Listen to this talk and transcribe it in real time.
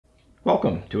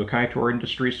Welcome to a Kytor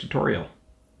Industries tutorial.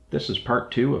 This is part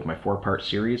 2 of my 4-part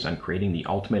series on creating the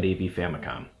ultimate AV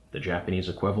Famicom, the Japanese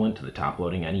equivalent to the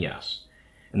top-loading NES.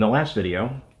 In the last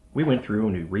video, we went through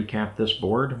and we recapped this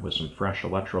board with some fresh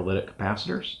electrolytic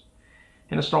capacitors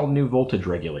and installed a new voltage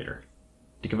regulator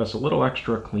to give us a little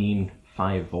extra clean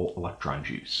 5-volt electron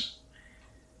juice.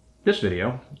 This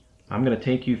video, I'm going to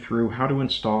take you through how to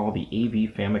install the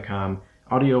AV Famicom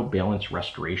Audio Balance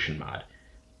Restoration mod.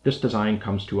 This design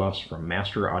comes to us from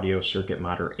Master Audio Circuit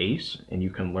Modder ACE, and you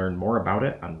can learn more about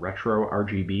it on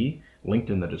NESRGB,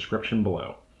 linked in the description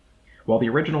below. While the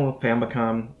original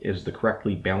Famicom is the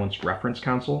correctly balanced reference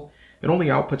console, it only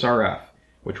outputs RF,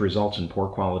 which results in poor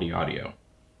quality audio.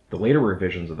 The later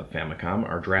revisions of the Famicom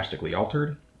are drastically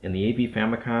altered, and the AV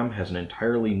Famicom has an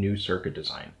entirely new circuit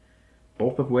design,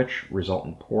 both of which result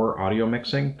in poor audio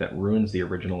mixing that ruins the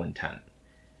original intent.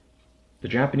 The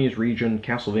Japanese region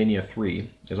Castlevania 3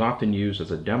 is often used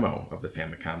as a demo of the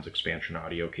Famicom's expansion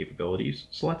audio capabilities,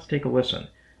 so let's take a listen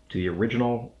to the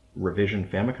original revision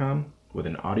Famicom with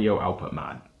an audio output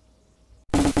mod.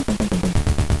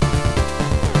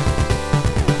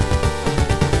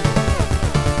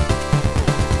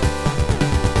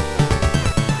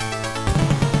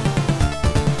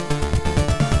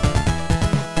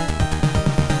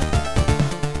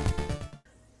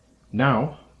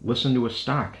 Now, listen to a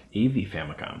stock AV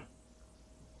Famicom.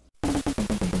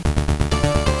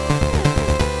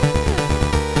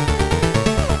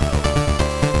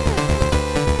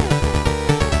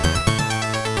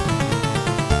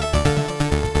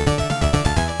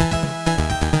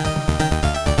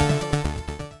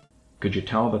 Could you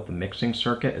tell that the mixing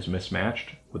circuit is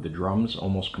mismatched, with the drums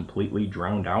almost completely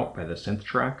drowned out by the synth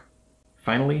track?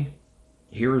 Finally,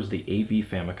 here is the AV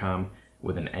Famicom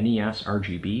with an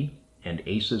NESRGB and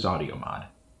ACE's audio mod.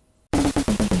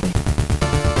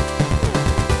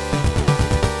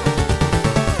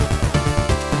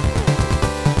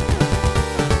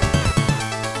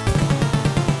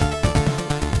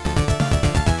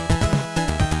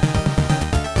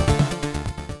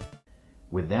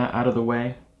 With that out of the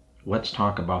way, let's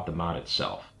talk about the mod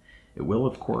itself. It will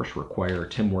of course require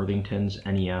Tim Worthington's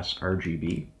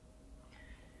NESRGB,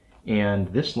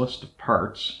 and this list of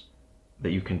parts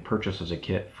that you can purchase as a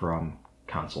kit from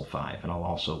Console 5, and I'll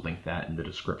also link that in the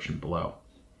description below.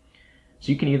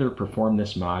 So you can either perform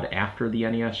this mod after the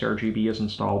NESRGB is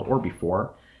installed or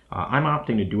before. I'm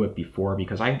opting to do it before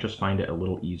because I just find it a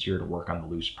little easier to work on the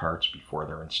loose parts before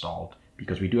they're installed,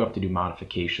 because we do have to do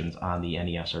modifications on the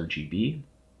NESRGB,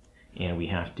 and we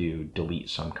have to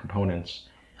delete some components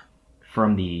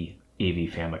from the AV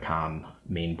Famicom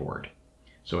main board.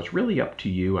 So it's really up to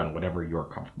you on whatever you're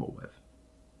comfortable with.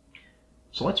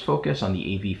 So let's focus on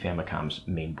the AV Famicom's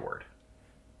main board.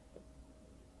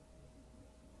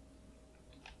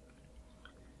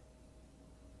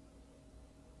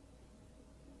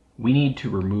 We need to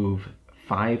remove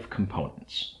 5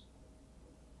 components.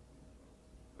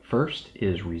 First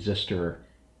is resistor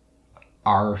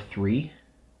R3,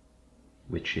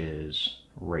 which is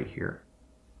right here.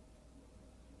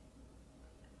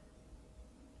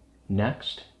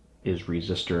 Next is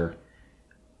resistor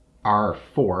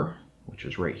R4, which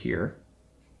is right here.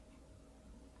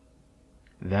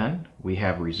 Then we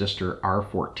have resistor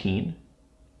R14.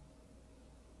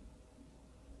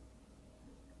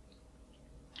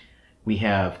 We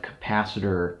have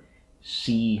capacitor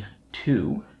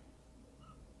C2,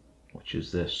 which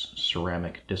is this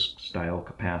ceramic disc style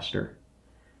capacitor.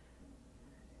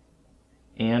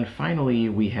 And finally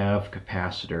we have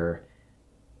capacitor,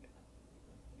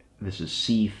 this is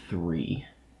C3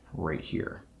 right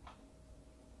here.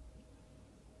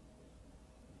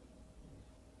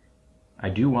 I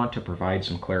do want to provide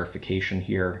some clarification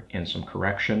here and some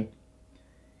correction.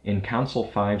 In Console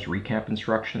 5's recap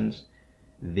instructions,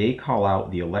 they call out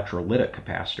the electrolytic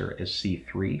capacitor as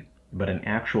C3, but in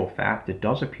actual fact it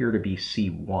does appear to be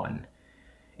C1.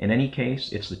 In any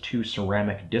case, it's the 2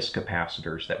 ceramic disc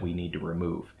capacitors that we need to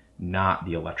remove, not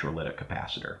the electrolytic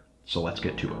capacitor. So let's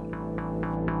get to it.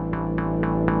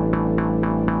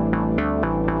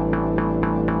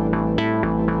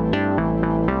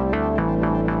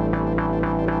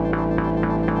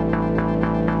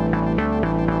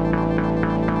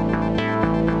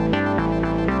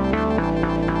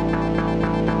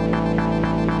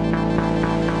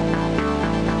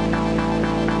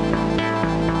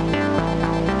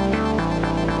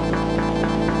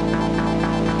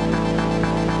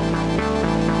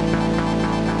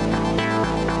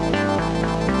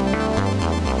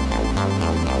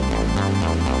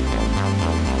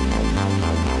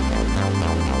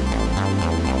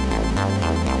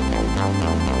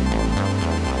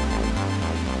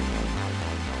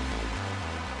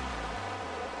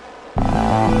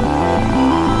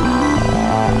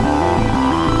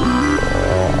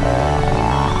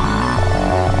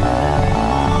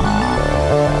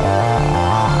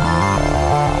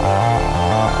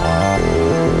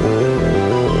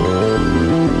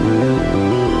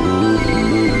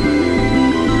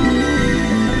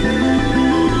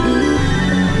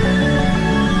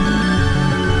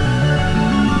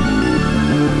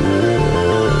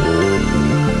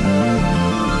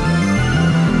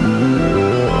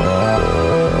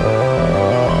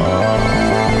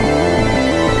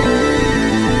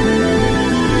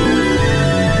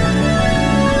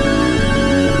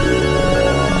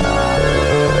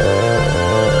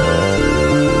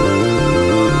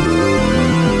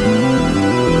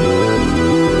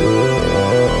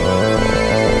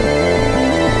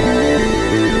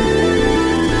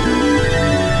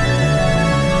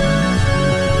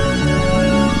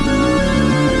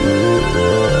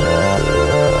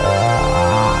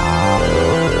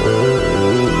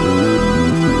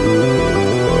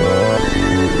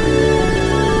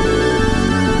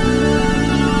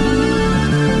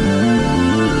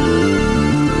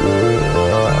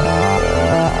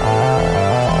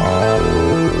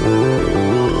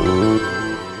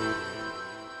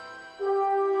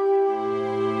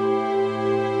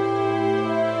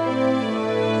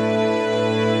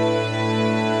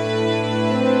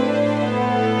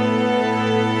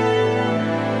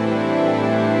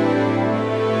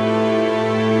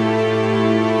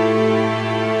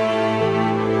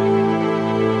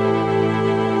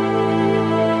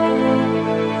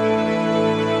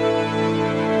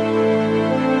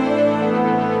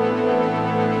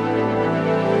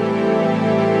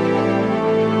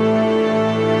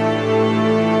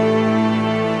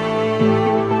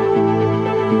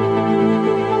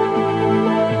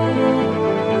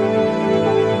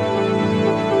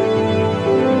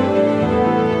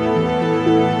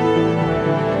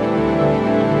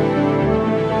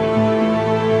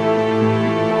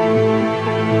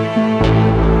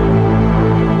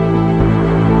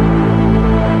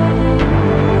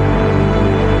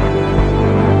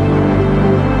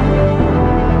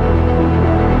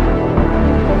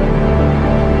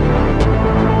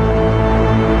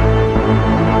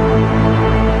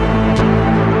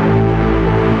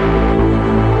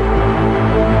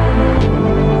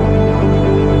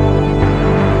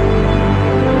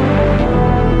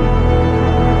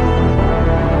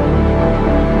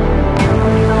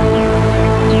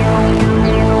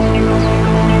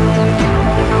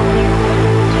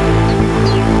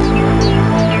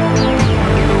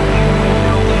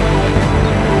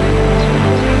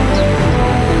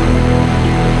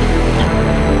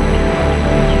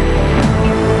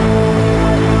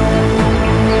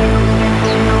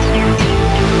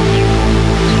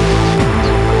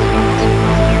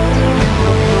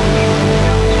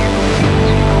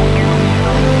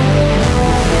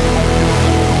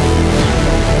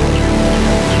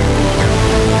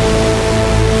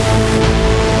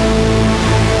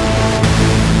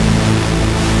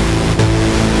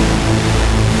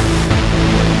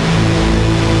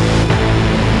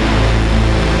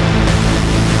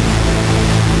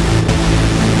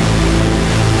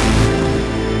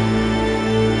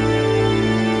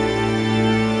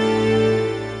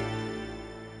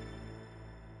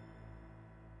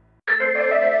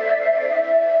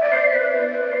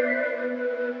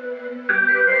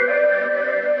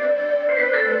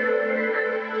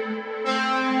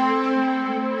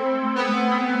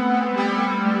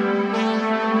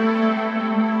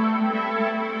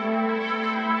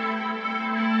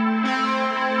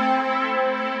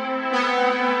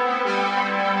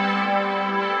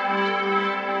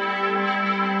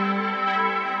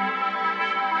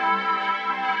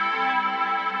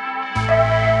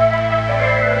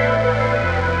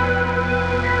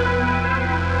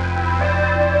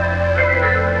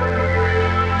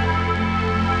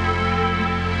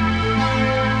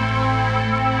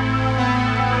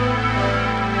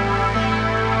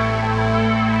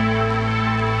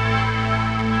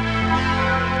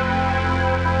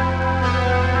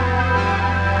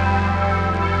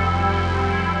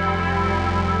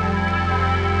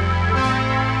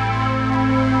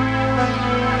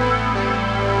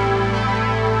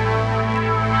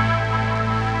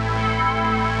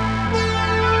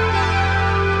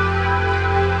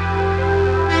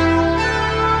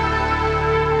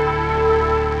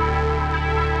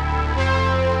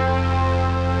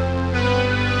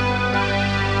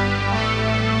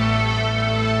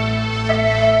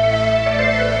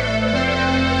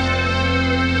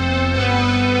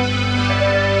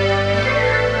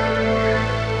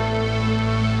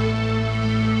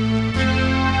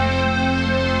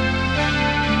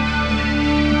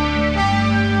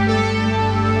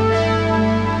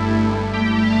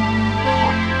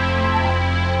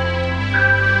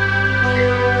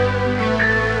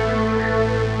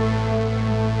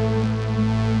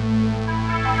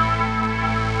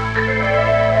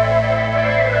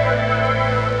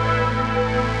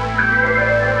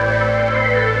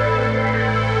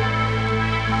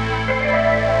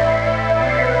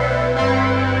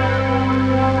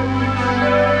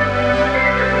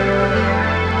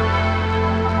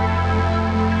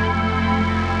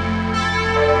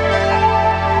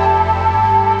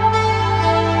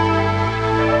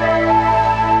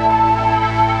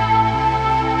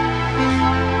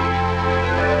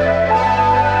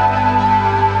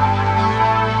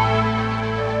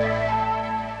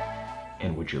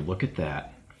 look at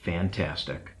that.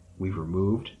 Fantastic. We've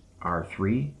removed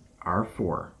R3,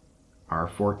 R4,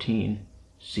 R14,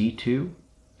 C2,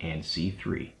 and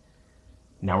C3.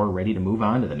 Now we're ready to move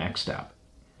on to the next step.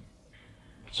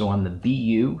 So on the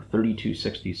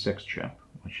BU3266 chip,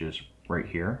 which is right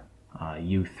here,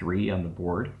 U3 on the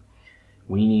board,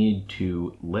 we need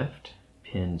to lift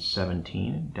pin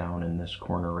 17 down in this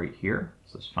corner right here.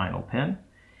 It's this final pin.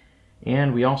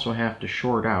 And we also have to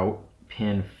short out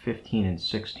pin 15 and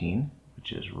 16,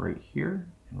 which is right here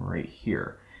and right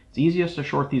here. It's easiest to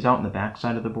short these out in the back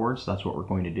side of the board, so that's what we're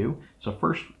going to do. So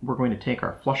first we're going to take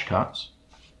our flush cuts,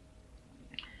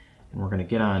 and we're going to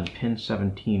get on pin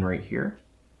 17 right here.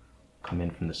 Come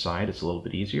in from the side, it's a little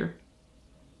bit easier.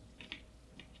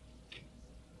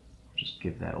 Just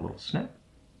give that a little snip.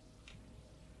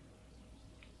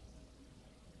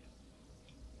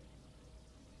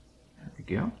 There we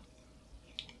go.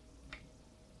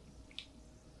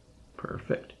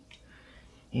 Perfect.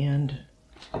 And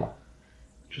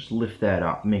just lift that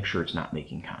up, make sure it's not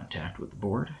making contact with the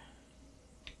board.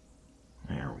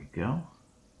 There we go.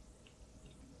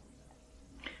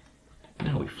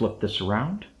 Now we flip this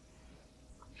around.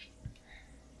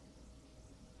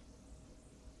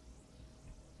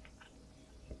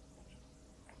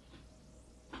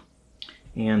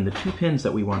 And the two pins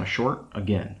that we want to short,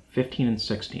 again, 15 and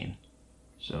 16.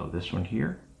 So this one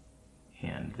here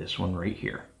and this one right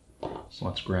here. So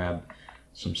let's grab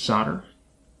some solder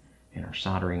and our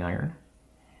soldering iron.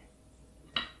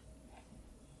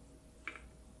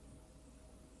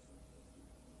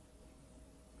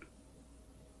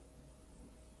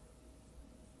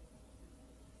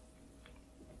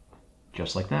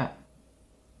 Just like that.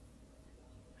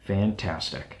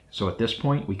 Fantastic. So at this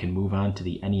point we can move on to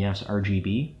the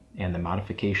NESRGB and the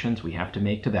modifications we have to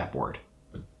make to that board.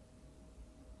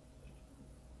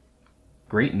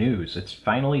 Great news, it's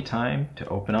finally time to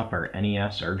open up our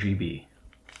NESRGB.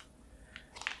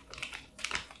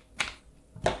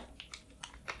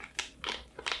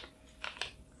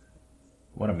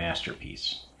 What a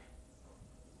masterpiece.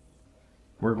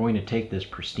 We're going to take this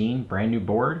pristine brand new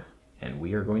board and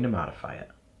we are going to modify it.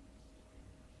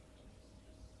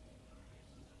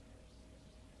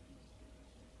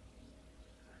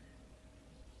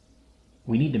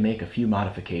 We need to make a few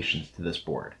modifications to this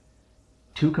board.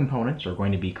 2 components are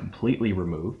going to be completely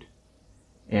removed,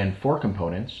 and 4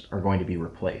 components are going to be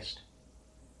replaced.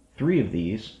 3 of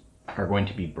these are going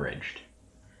to be bridged.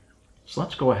 So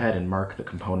let's go ahead and mark the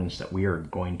components that we are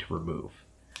going to remove.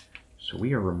 So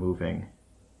we are removing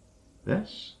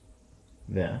this,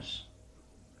 this,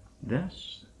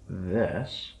 this,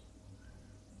 this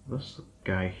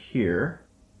guy here,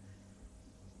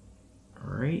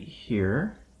 right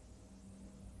here,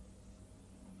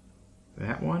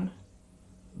 that one,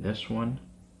 this one,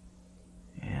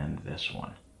 and this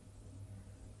one.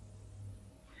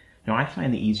 Now I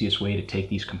find the easiest way to take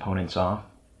these components off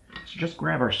is just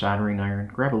grab our soldering iron,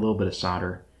 grab a little bit of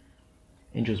solder,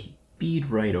 and just bead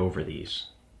right over these,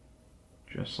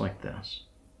 just like this.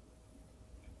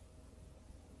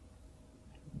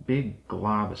 Big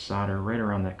glob of solder right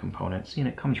around that component. See, and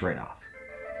it comes right off,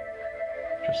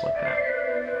 just like that.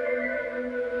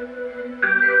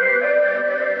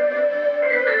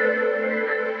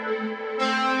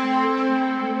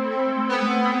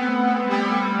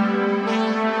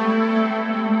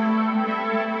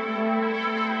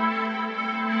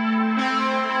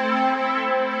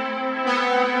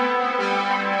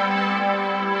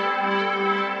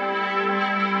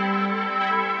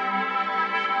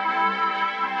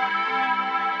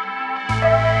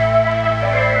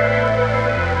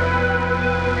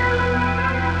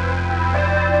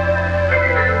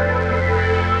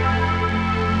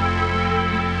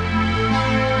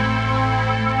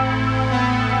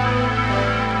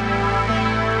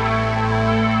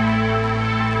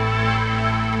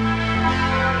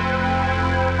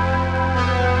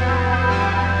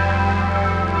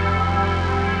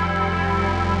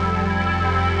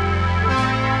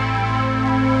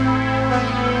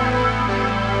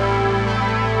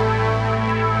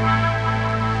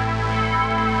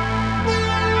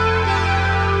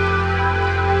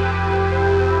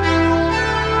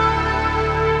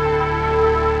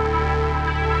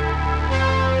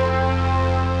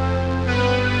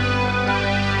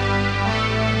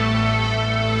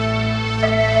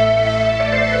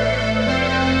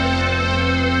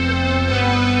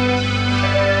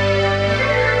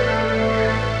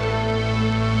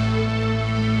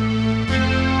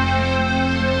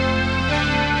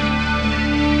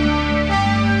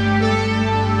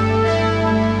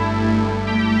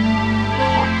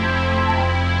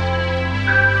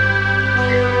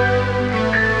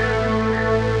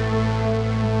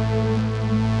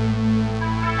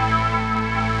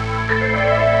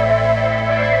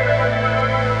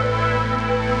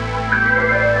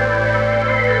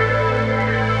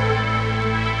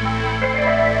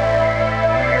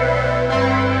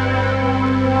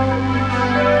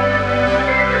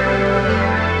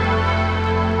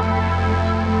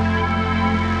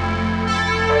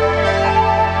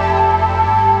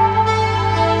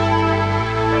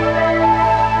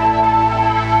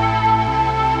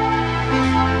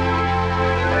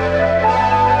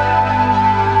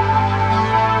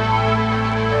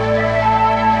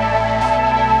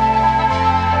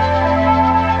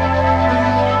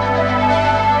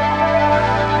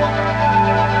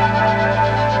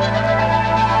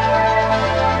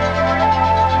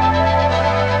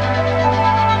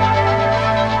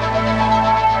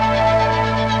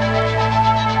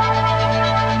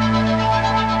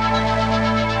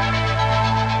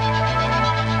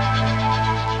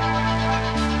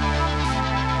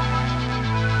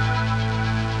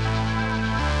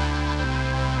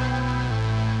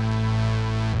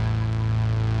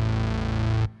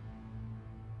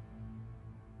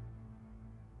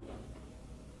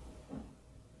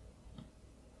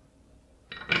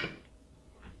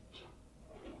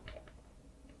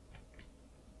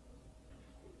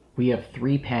 we have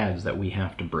 3 pads that we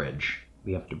have to bridge.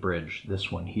 We have to bridge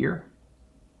this one here,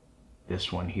 and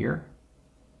this one here.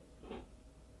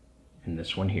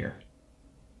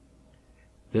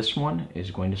 This one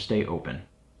is going to stay open.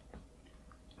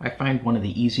 I find one of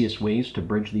the easiest ways to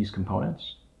bridge these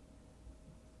components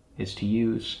is to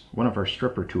use one of our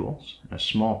stripper tools, a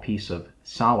small piece of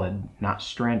solid, not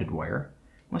stranded wire.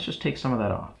 Let's just take some of that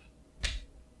off.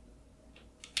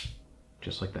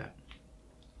 Just like that.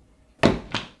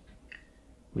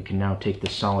 We can now take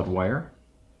this solid wire,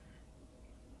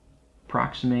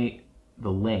 approximate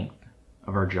the length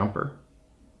of our jumper.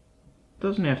 It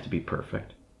doesn't have to be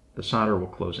perfect. The solder will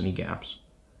close any gaps,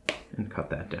 and cut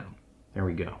that down. There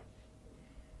we go.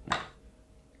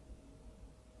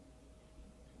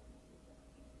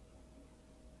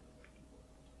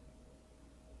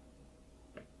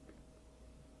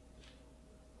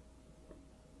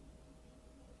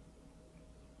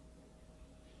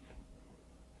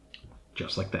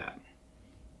 Just like that.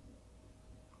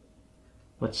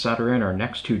 Let's solder in our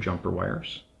next 2 jumper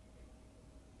wires.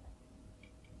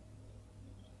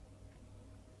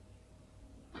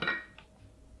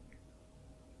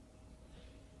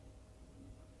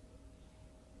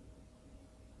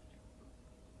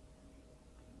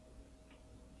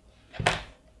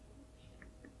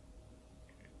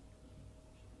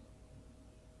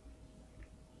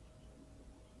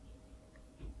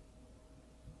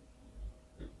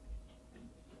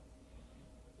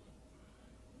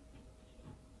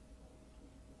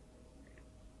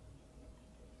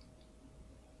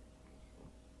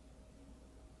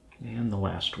 And the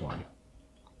last one.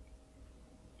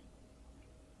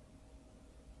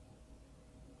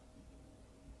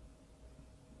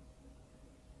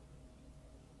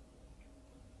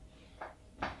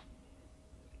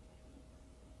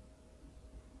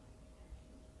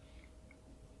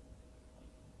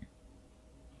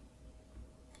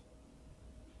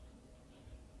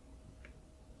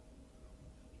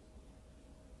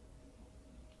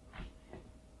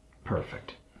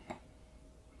 Perfect.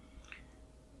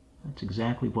 That's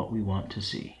exactly what we want to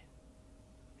see.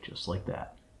 Just like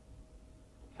that.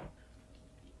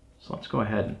 So let's go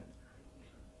ahead and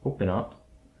open up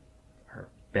our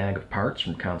bag of parts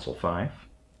from console 5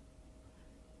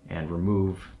 and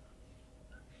remove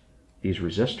these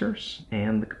resistors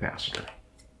and the capacitor.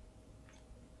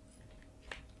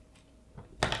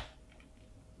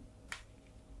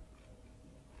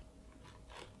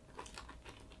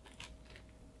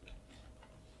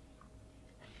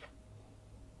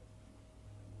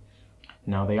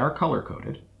 Now they are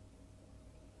color-coded.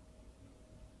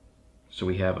 So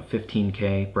we have a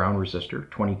 15K brown resistor,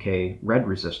 20K red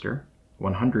resistor,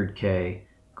 100K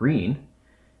green,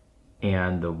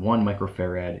 and the 1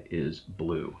 microfarad is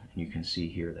blue. And you can see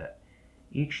here that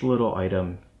each little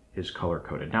item is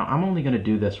color-coded. Now I'm only going to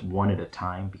do this one at a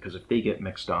time because if they get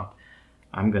mixed up,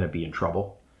 I'm going to be in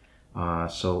trouble.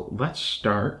 So let's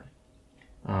start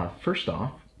first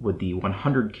off with the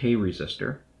 100K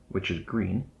resistor, which is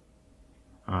green.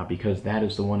 Because that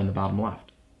is the one in the bottom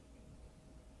left.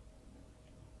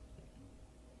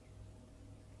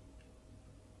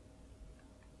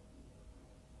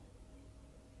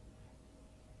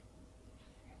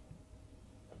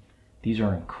 These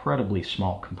are incredibly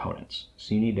small components,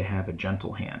 so you need to have a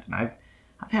gentle hand. And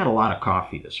I've had a lot of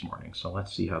coffee this morning, so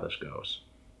let's see how this goes.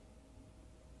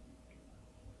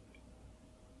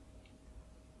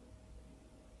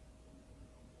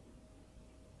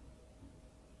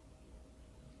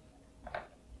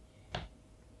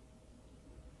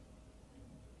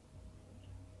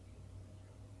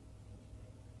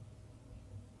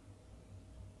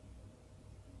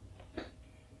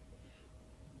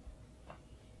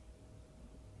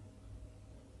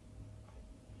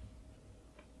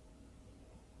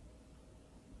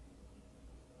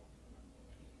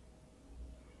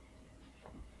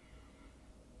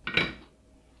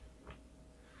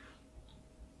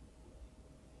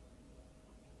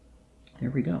 There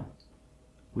we go.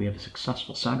 We have a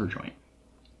successful solder joint.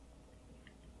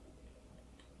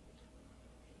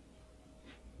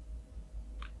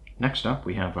 Next up,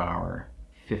 we have our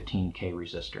 15K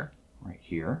resistor right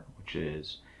here, which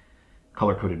is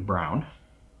color-coded brown.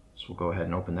 So we'll go ahead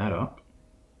and open that up.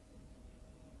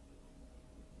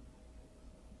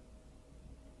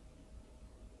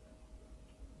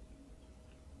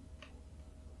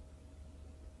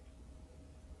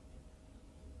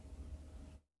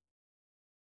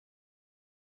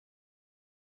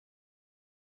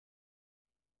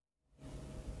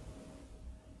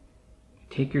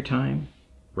 Take your time,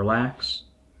 relax.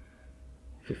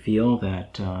 If you feel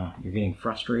that you're getting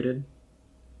frustrated,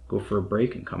 go for a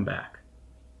break and come back.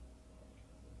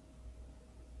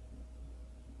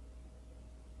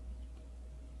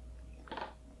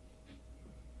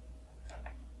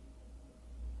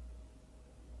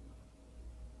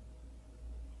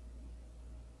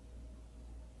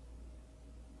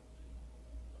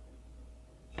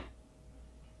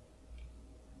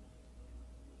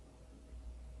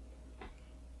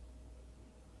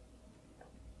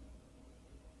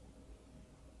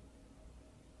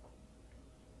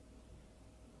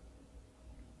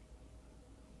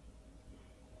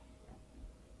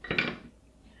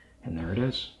 There it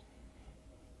is.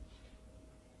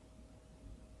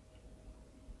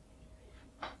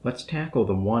 Let's tackle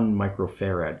the 1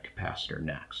 microfarad capacitor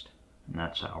next, and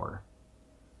that's our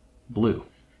blue.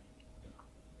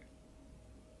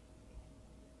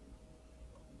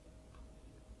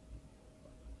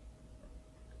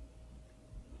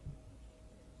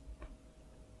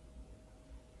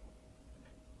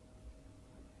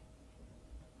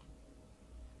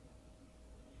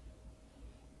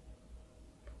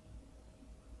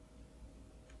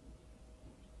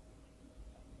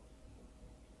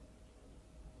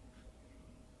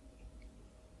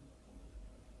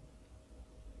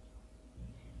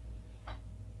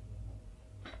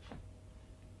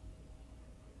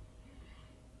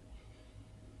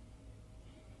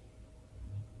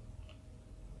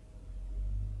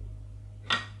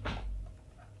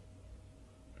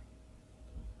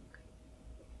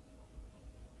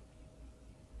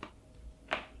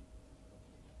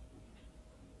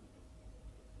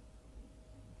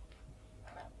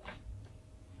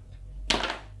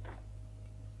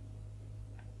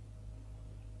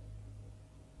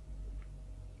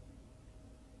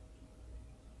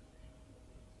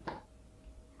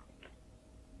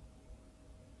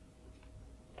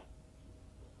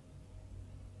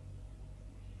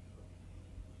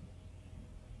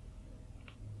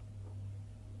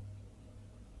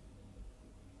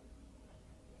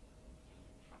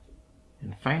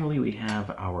 And finally we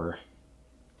have our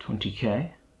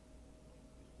 20K,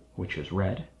 which is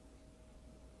red.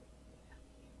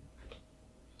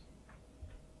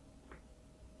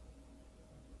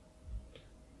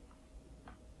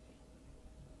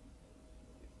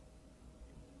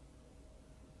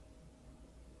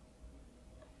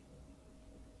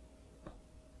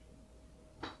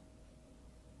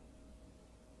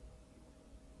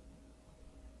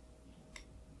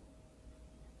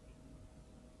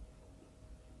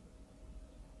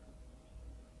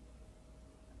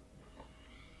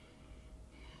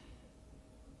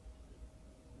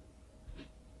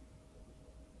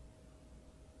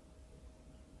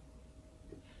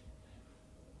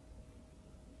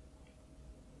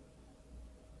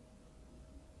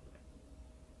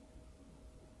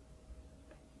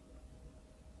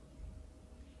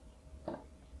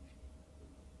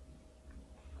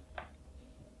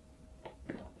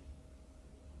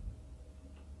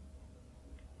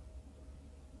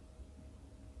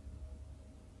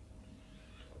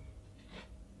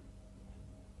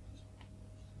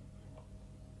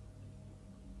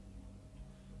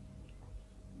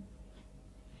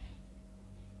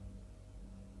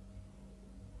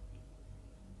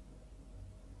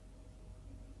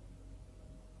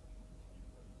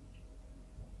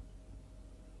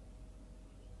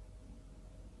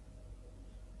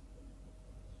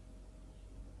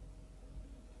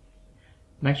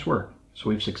 Nice work. So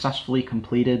we've successfully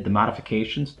completed the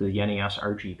modifications to the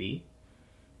NESRGB.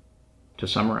 To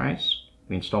summarize,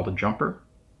 we installed a jumper,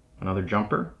 another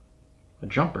jumper, a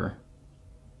jumper,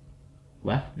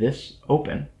 left this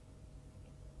open,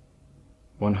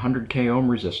 100k ohm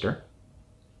resistor,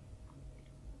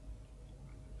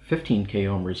 15k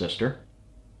ohm resistor,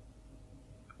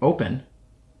 open,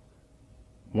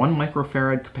 1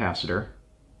 microfarad capacitor,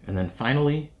 and then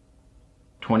finally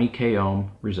 20k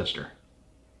ohm resistor.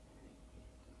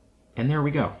 And there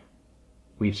we go.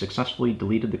 We've successfully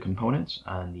deleted the components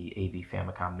on the AV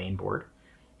Famicom mainboard.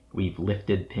 We've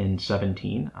lifted pin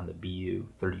 17 on the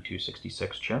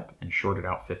BU3266 chip and shorted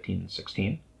out 15 and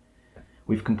 16.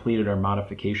 We've completed our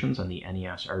modifications on the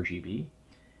NESRGB,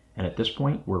 and at this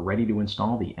point we're ready to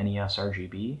install the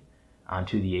NESRGB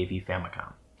onto the AV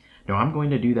Famicom. Now I'm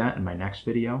going to do that in my next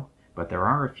video, but there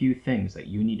are a few things that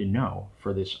you need to know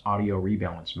for this audio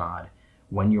rebalance mod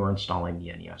when you're installing the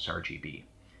NESRGB.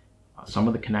 Some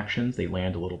of the connections, they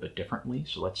land a little bit differently,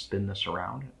 so let's spin this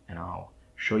around and I'll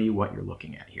show you what you're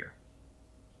looking at here.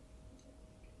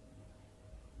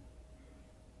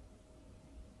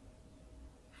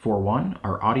 For one,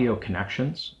 our audio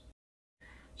connections,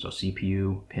 so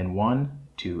CPU pin 1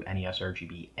 to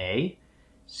NESRGB A,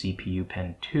 CPU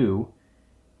pin 2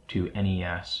 to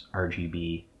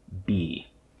NESRGB B.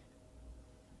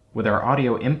 With our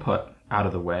audio input out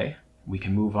of the way, we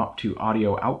can move up to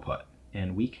audio output,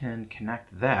 and we can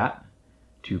connect that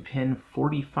to pin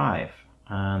 45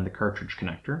 on the cartridge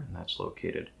connector, and that's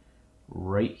located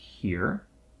right here.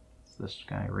 It's this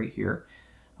guy right here.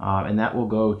 And that will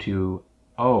go to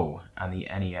O on the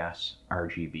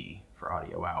NESRGB for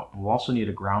audio out. We'll also need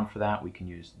a ground for that. We can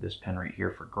use this pin right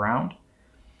here for ground.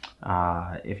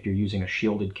 If you're using a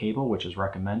shielded cable, which is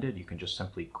recommended, you can just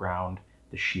simply ground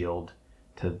the shield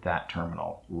to that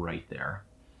terminal right there.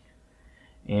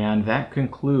 And that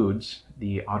concludes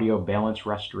the audio balance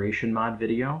restoration mod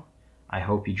video. I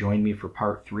hope you join me for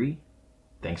part 3.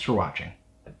 Thanks for watching.